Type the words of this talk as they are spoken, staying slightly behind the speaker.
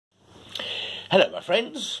Hello, my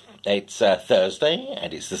friends. It's Thursday,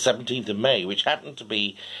 and it's the 17th of May, which happened to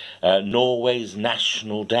be Norway's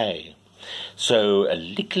National Day. So, a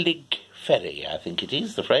Lichelig ferry, I think it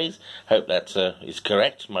is, the phrase. Hope that is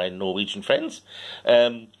correct, my Norwegian friends.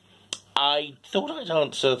 I thought I'd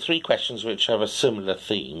answer 3 questions which have a similar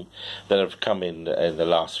theme that have come in the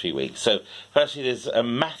last few weeks. So, firstly, there's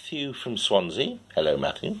Matthew from Swansea. Hello,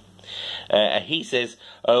 Matthew. He says,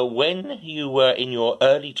 when you were in your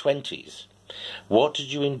early 20s, what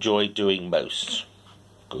did you enjoy doing most?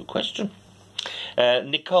 Good question.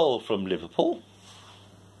 Nichol from Liverpool.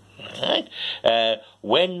 Right.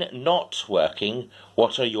 When not working,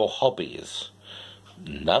 what are your hobbies?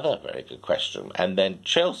 Another very good question. And then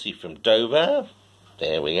Chelsey from Dover.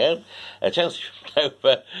 There we go. Chelsey from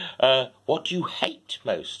Dover. What do you hate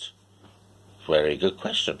most? Very good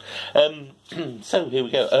question. So here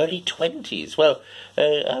we go. Early 20s. Well,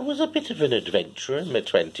 I was a bit of an adventurer in my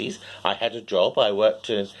 20s. I had a job. I worked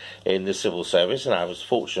in the civil service, and I was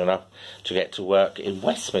fortunate enough to get to work in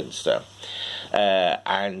Westminster.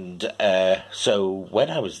 So when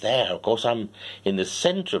I was there, of course, I'm in the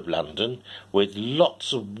centre of London with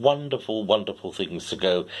lots of wonderful, wonderful things to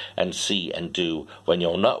go and see and do when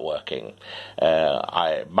you're not working.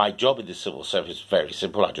 My job in the civil service is very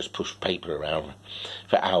simple. I just push paper around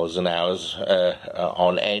for hours and hours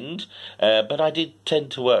on end. But I did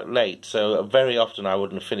tend to work late, so very often I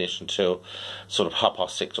wouldn't finish until sort of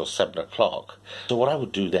 6:30 or 7 o'clock. So what I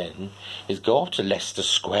would do then is go off to Leicester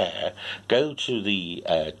Square, go to the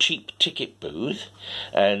cheap ticket booth,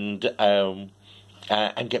 and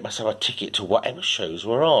get myself a ticket to whatever shows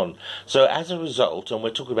were on. So as a result, and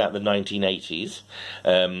we're talking about the 1980s,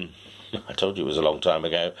 I told you it was a long time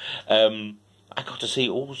ago, I got to see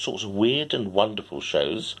all sorts of weird and wonderful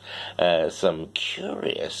shows, some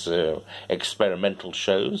curious experimental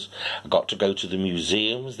shows. I got to go to the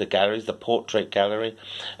museums, the galleries, the Portrait Gallery,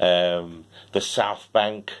 the South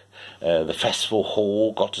Bank, the Festival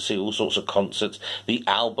Hall, got to see all sorts of concerts, the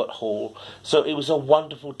Albert Hall. So it was a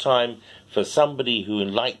wonderful time for somebody who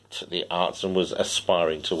liked the arts and was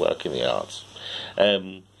aspiring to work in the arts.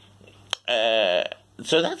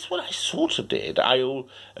 So that's what I sort of did. And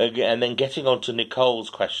then getting on to Nicole's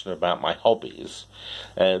question about my hobbies,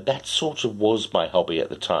 that sort of was my hobby at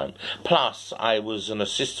the time. Plus, I was an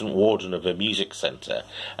assistant warden of a music centre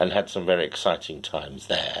and had some very exciting times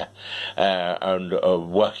there, and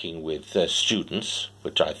working with students,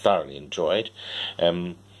 which I thoroughly enjoyed.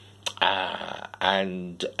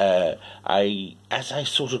 As I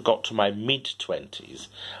sort of got to my mid-20s,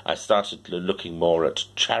 I started looking more at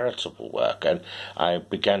charitable work, and I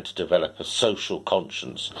began to develop a social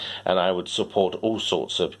conscience, and I would support all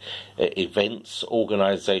sorts of events,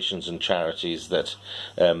 organisations and charities that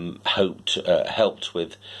helped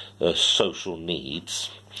with social needs.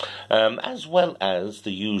 As well as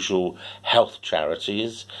the usual health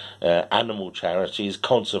charities, animal charities,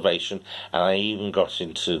 conservation, and I even got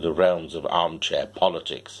into the realms of armchair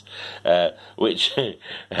politics, which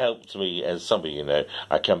helped me. As some of you know,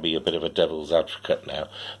 I can be a bit of a devil's advocate now,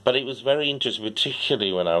 but it was very interesting,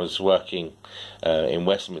 particularly when I was working in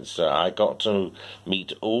Westminster. I got to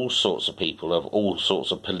meet all sorts of people of all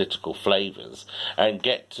sorts of political flavours and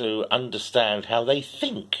get to understand how they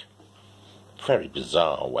think. Very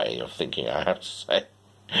bizarre way of thinking, I have to say.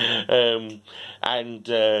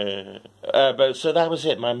 But so that was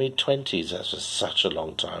it, my mid-20s. That was such a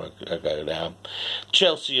long time ago now.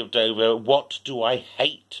 Chelsey of Dover, what do I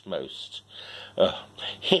hate most?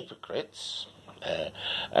 Hypocrites.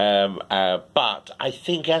 But I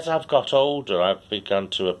think as I've got older, I've begun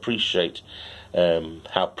to appreciate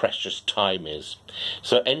how precious time is.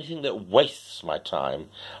 So anything that wastes my time,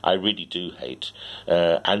 I really do hate.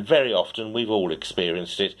 And very often, we've all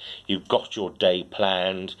experienced it. You've got your day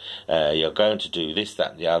planned. You're going to do this,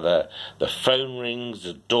 that, and the other. The phone rings,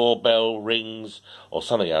 the doorbell rings, or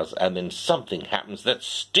something else, and then something happens that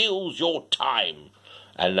steals your time.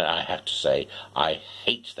 And I have to say, I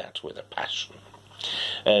hate that with a passion.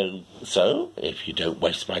 So, if you don't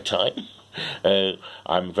waste my time,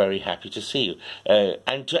 I'm very happy to see you.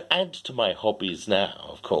 And to add to my hobbies now,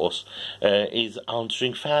 of course, is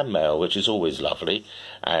answering fan mail, which is always lovely.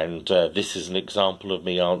 And this is an example of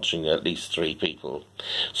me answering at least 3 people.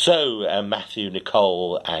 So, Matthew,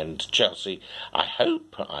 Nicole, and Chelsey, I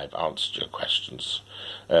hope I've answered your questions.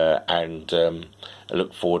 And I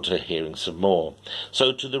look forward to hearing some more.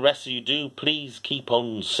 So to the rest of you, please keep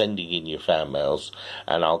on sending in your fan mails,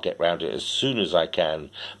 and I'll get round it as soon as I can.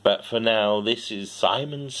 But for now, this is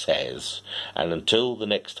Simon Says, and until the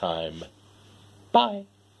next time, bye.